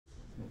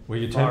Were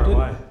you Fire tempted?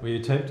 away. Were you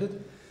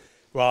tempted?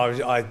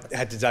 Well, I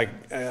had to take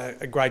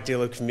a great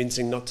deal of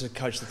convincing not to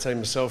coach the team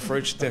myself,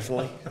 Rooch,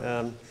 definitely.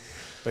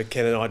 But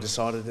Ken and I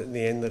decided in the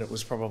end that it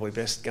was probably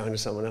best going to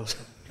someone else.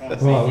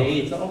 It's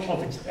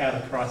out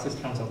of crisis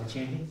comes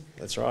opportunity.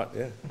 That's right,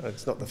 yeah.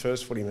 It's not the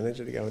first footy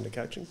manager to go into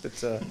coaching,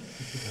 but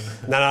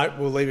no,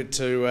 we'll leave it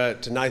to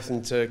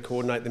Nathan to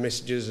coordinate the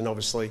messages, and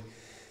obviously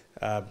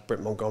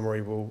Brett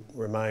Montgomery will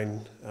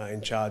remain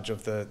in charge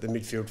of the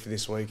midfield for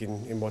this week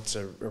in what's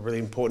a really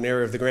important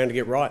area of the ground to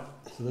get right.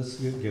 So let's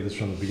get this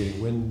from the beginning.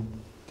 When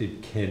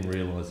did Ken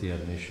realise he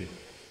had an issue?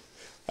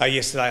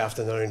 Yesterday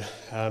afternoon.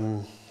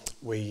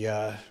 We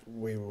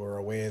were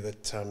aware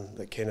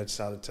that Ken had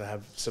started to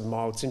have some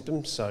mild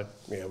symptoms, so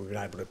we've been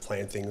able to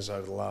plan things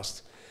over the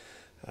last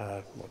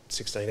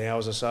 16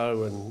 hours or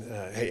so,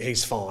 and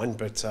he's fine,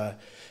 but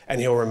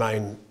and he'll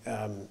remain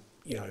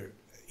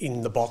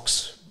in the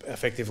box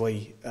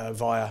effectively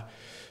via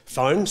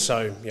phone,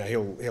 so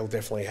he'll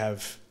definitely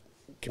have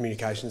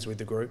communications with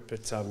the group,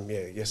 but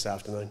yesterday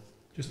afternoon.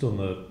 Just on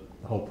the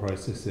whole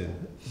process then,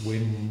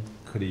 when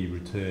could he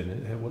return?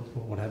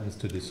 What happens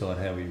to decide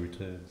how he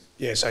returns?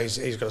 Yeah, so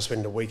he's got to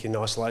spend a week in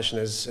isolation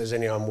as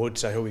anyone would,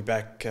 so he'll be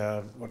back,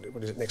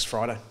 what is it, next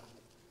Friday.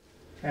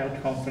 How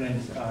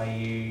confident are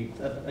you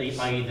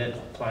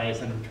that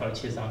players and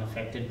coaches aren't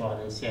affected by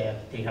this? Yeah,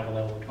 do you have a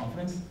level of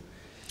confidence?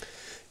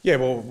 Yeah,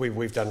 well,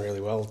 we've done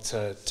really well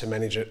to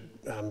manage it,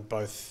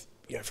 both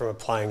from a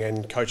playing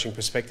and coaching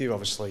perspective.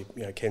 Obviously,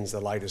 Ken's the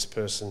latest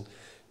person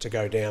to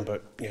go down,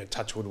 but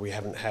touch wood, we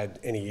haven't had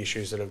any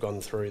issues that have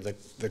gone through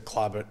the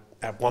club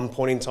at one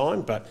point in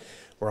time. But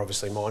we're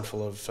obviously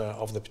mindful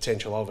of the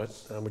potential of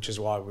it, which is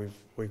why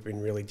we've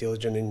been really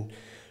diligent in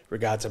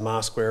regard to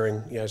mask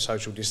wearing,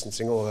 social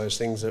distancing, all of those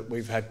things that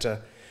we've had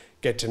to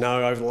get to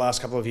know over the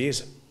last couple of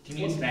years. Can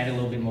you expand a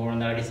little bit more on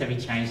that? I guess, have you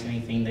changed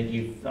anything that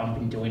you've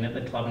been doing at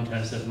the club in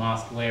terms of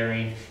mask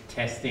wearing,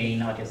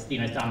 testing? I guess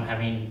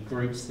having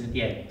groups,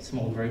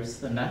 small groups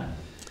than that.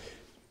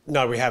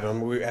 No, we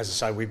haven't. As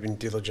I say, we've been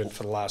diligent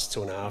for the last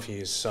 2.5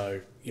 years. So,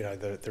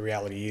 the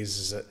reality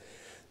is that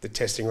the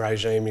testing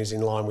regime is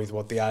in line with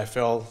what the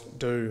AFL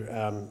do.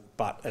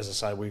 But as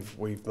I say,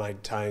 we've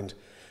maintained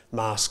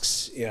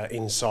masks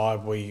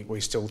inside.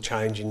 We still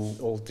change in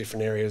all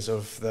different areas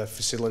of the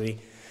facility.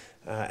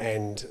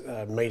 And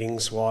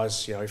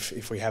meetings-wise,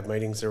 if we have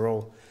meetings, they're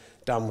all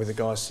done with the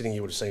guys sitting.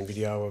 You would have seen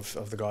video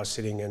of the guys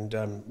sitting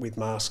and with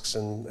masks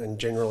and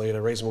generally at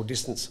a reasonable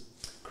distance.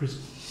 Chris,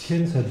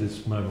 Ken's had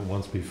this moment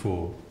once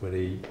before when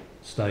he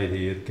stayed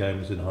here, the game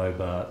was in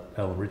Hobart,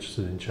 Alan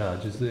Richardson in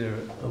charge. Is there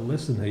a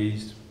lesson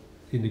he's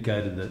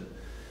indicated that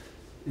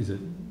is it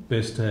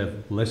best to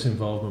have less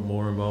involvement,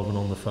 more involvement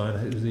on the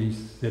phone? Has he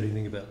said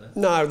anything about that?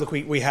 No, look,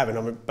 we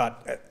haven't,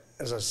 but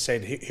as I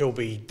said, he'll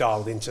be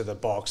dialed into the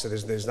box, so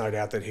there's no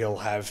doubt that he'll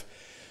have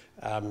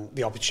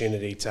the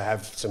opportunity to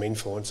have some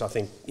influence. I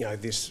think,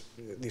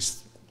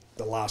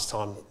 the last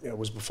time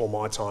was before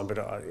my time, but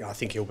I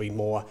think he'll be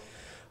more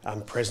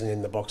present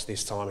in the box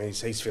this time.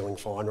 He's feeling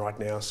fine right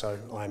now, so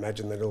I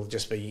imagine that it'll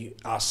just be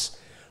us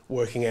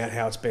working out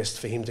how it's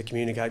best for him to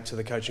communicate to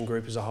the coaching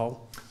group as a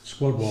whole.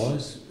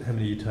 Squad-wise, how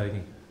many are you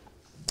taking?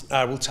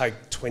 We'll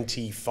take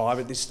 25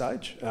 at this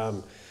stage.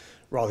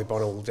 Riley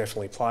Bonner will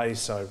definitely play,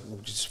 so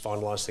we'll just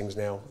finalise things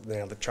now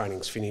that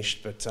training's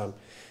finished. But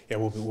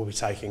we'll be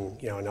taking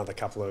another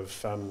couple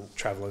of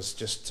travellers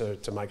just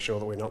to make sure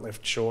that we're not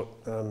left short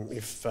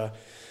if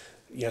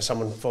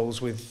someone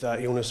falls with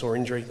illness or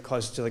injury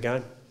closer to the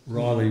game.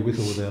 Riley with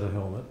or without a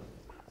helmet?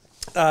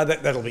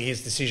 That'll be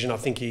his decision. I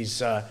think he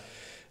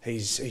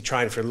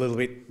trained for a little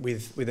bit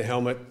with a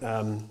helmet.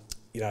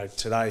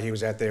 Today he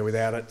was out there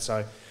without it.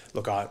 So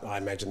look, I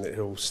imagine that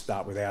he'll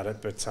start without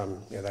it, but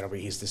that'll be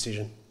his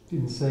decision.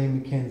 Didn't see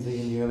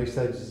Mackenzie in the early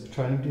stages of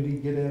training. Did he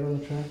get out on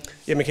the track?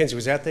 Yeah, Mackenzie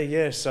was out there.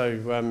 Yeah,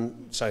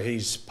 so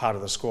he's part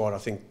of the squad. I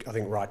think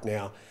right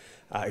now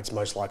it's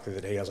most likely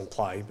that he doesn't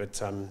play,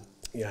 but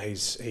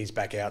he's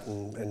back out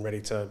and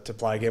ready to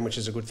play again, which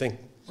is a good thing.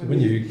 So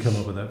when you come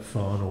up with that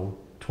final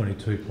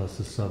 22 plus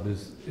the sub,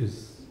 is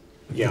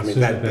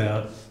that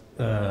about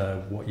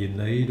what you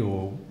need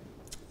or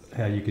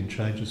how you can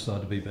change the side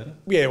to be better?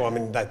 Yeah, well,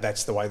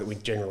 that's the way that we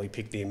generally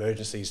pick the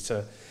emergencies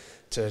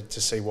to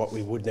see what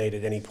we would need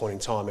at any point in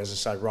time. As I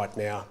say, right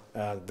now,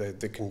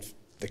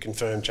 the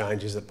confirmed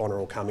change is that Bonner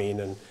will come in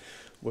and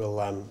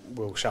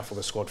we'll shuffle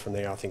the squad from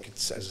there. I think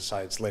it's, as I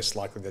say, it's less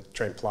likely that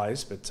Trent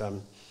plays, but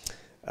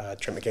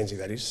Trent Mackenzie,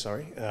 that is,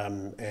 sorry.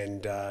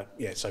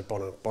 So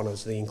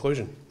Bonner's the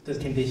inclusion. Does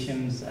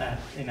conditions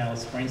in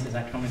Alice Springs, does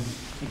that come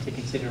into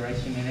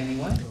consideration in any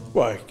way?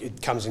 Well,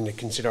 it comes into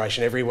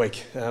consideration every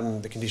week,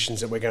 the conditions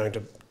that we're going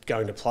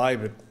to play,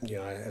 but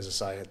as I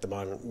say, at the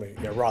moment,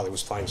 Riley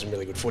was playing some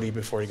really good footy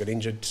before he got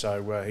injured,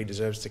 so he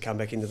deserves to come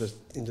back into the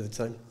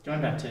team.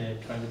 Going back to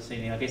COVID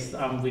season, I guess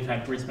we've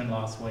had Brisbane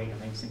last week, I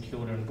think St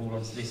Kilda and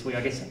Bulldogs this week.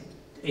 I guess,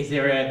 is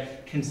there a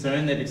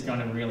concern that it's going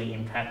to really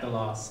impact the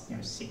last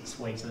 6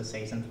 weeks of the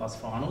season plus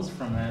finals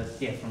from a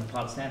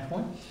club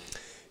standpoint?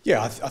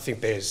 Yeah, I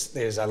think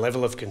there's a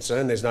level of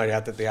concern. There's no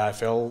doubt that the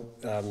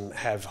AFL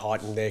have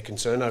heightened their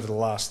concern over the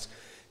last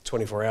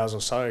 24 hours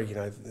or so,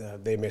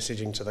 their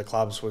messaging to the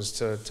clubs was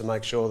to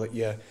make sure that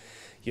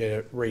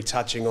you're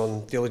retouching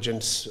on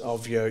diligence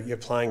of your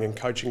playing and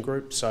coaching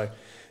group. So,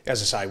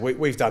 as I say,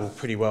 we've done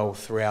pretty well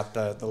throughout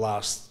the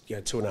last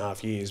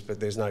 2.5 years, but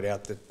there's no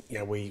doubt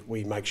that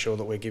we make sure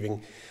that we're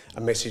giving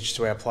a message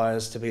to our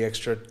players to be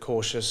extra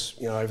cautious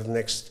over the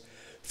next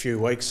few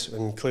weeks,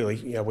 and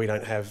clearly we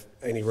don't have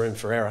any room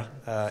for error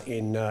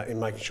in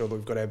making sure that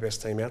we've got our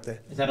best team out there.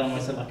 Is that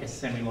almost like a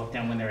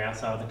semi-lockdown when they're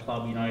outside of the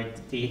club?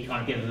 Do you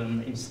kind of give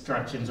them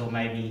instructions or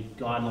maybe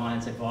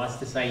guidelines, advice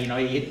to say, you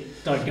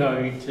don't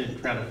go to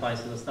crowded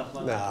places or stuff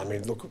like that? No, I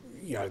mean, look,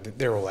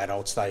 they're all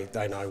adults.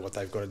 They know what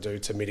they've got to do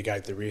to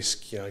mitigate the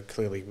risk.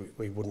 Clearly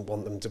we wouldn't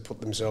want them to put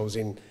themselves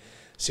in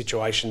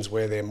situations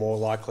where they're more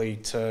likely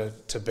to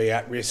be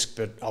at risk.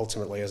 But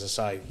ultimately, as I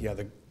say,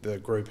 the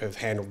group have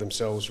handled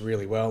themselves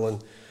really well,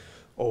 and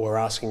all we're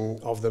asking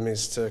of them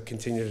is to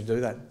continue to do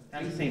that. How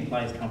are you seeing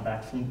players come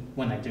back from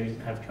when they do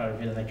have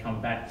COVID and they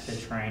come back to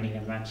training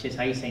and matches?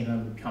 How are you seeing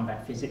them come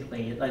back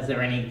physically? Is there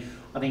any,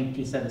 I think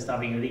you said at the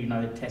start of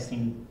the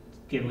testing,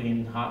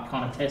 giving heart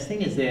kind of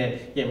testing, is there,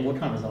 what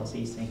kind of results are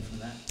you seeing from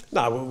that?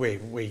 No,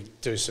 we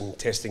do some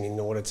testing in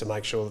order to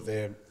make sure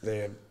that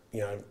their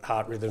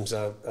heart rhythms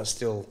are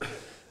still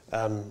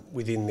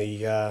within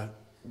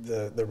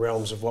the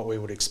realms of what we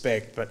would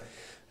expect, but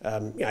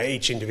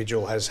each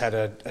individual has had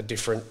a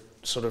different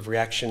sort of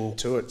reaction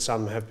to it.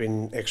 Some have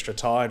been extra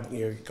tired.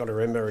 You've got to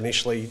remember,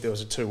 initially there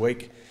was a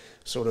 2-week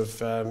sort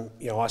of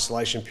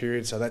isolation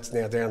period, so that's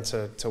now down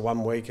to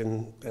 1 week,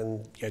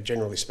 and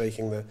generally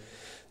speaking,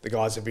 the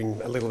guys have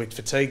been a little bit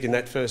fatigued in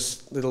that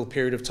first little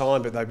period of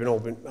time, but they've all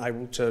been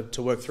able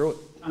to work through it.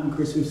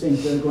 Chris, we've seen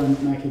Burgoyne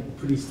make a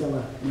pretty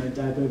stellar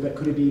debut, but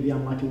could he be the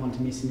unlucky one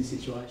to miss in this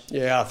situation?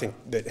 Yeah, I think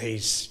that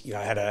he's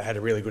had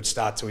a really good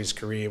start to his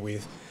career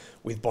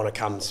with Bonner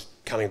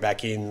coming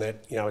back in.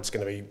 That it's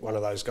going to be one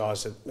of those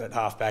guys at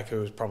halfback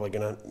who's probably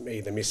going to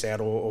either miss out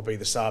or be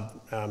the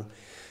sub.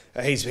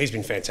 He's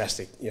been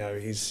fantastic.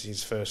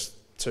 His first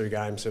 2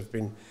 games have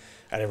been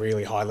at a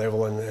really high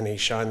level, and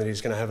he's shown that he's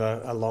going to have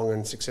a long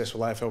and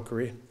successful AFL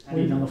career. How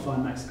do you nullify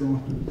Max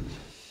Gorn?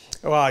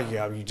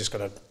 Well, you just got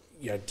to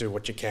do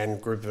what you can,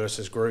 group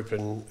versus group,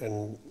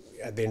 and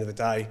at the end of the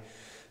day,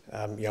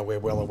 we're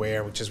well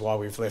aware, which is why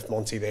we've left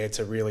Monty there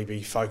to really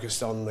be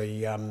focused on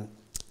the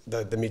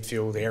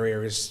midfield area.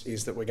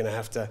 Is that we're going to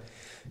have to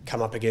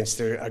come up against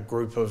a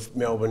group of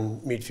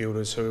Melbourne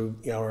midfielders who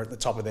are at the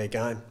top of their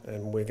game,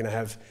 and we're going to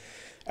have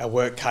our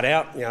work cut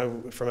out.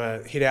 From a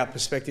hit-out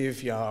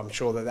perspective, I'm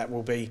sure that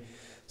will be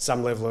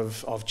some level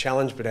of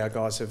challenge, but our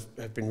guys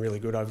have been really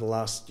good over the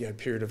last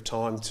period of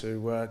time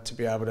to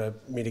be able to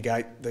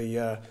mitigate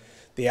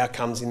the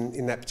outcomes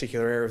in that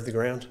particular area of the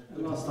ground.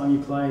 The last time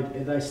you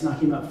played, they snuck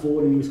him up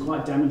forward and he was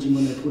quite damaging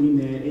when they put him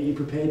there. Are you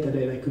prepared that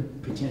they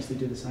could potentially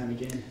do the same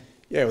again?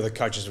 Yeah, well, the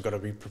coaches have got to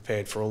be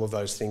prepared for all of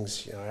those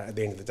things. At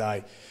the end of the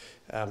day,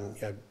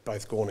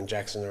 both Gawn and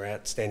Jackson are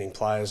outstanding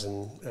players,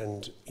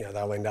 and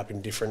they'll end up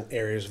in different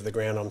areas of the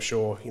ground, I'm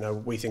sure.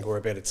 We think we're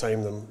a better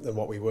team than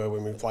what we were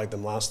when we played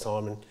them last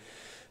time,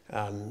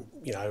 and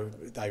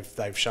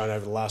they've shown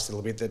over the last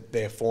little bit that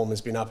their form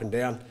has been up and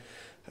down.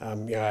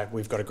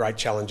 We've got a great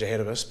challenge ahead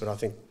of us, but I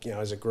think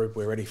as a group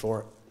we're ready for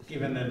it.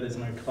 Given that there's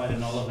no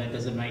Clayton Oliver,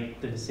 does it make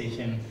the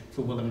decision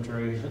for Willem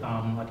Drew, to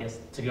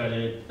go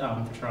to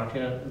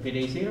Petrarca a bit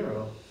easier?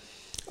 Or?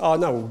 Oh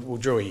no, well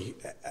Drewy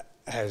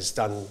has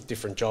done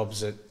different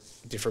jobs at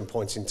different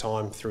points in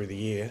time through the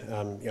year.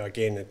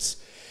 Again,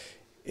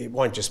 it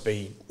won't just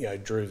be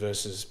Drew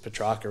versus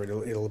Petrarca.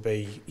 It'll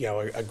be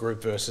a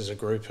group versus a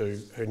group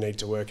who need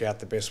to work out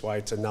the best way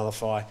to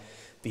nullify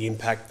the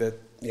impact that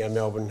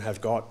Melbourne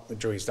have got.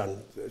 Drewy's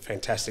done a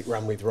fantastic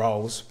run with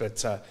Rolls,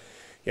 but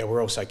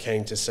we're also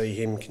keen to see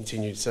him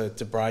continue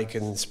to break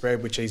and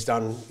spread, which he's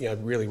done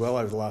really well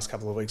over the last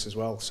couple of weeks as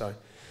well. So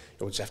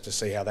we'll just have to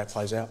see how that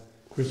plays out.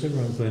 Chris,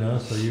 everyone's been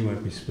asked, so you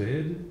won't be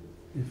spared.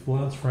 If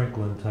Lance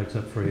Franklin takes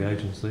up free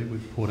agency,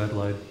 would Port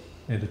Adelaide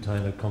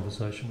entertain a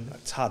conversation with him?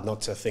 It's hard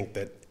not to think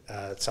that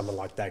someone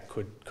like that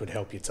could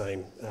help your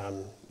team.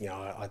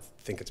 I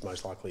think it's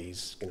most likely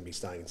he's going to be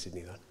staying in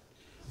Sydney though.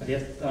 I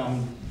guess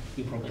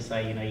you'll probably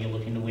say you're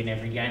looking to win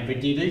every game,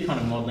 but do you do kind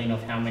of modelling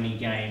of how many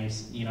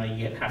games you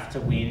have to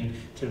win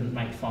to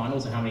make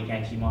finals, or how many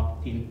games you might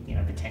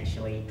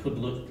potentially could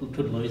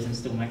lose and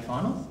still make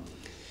finals?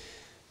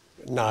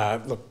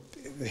 No, look,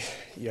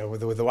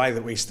 with the way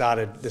that we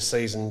started the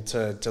season,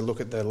 to look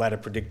at the ladder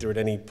predictor at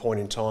any point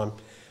in time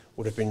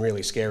would have been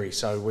really scary.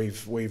 So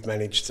we've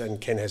managed,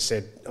 and Ken has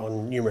said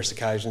on numerous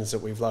occasions, that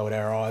we've lowered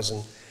our eyes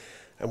and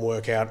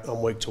work out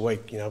on week to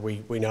week.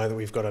 We know that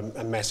we've got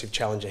a massive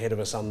challenge ahead of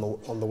us on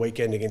the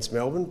weekend against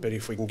Melbourne, but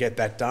if we can get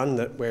that done,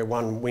 that we're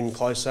one win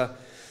closer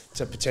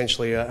to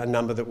potentially a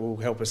number that will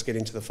help us get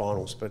into the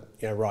finals. But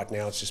right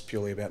now it's just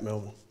purely about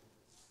Melbourne.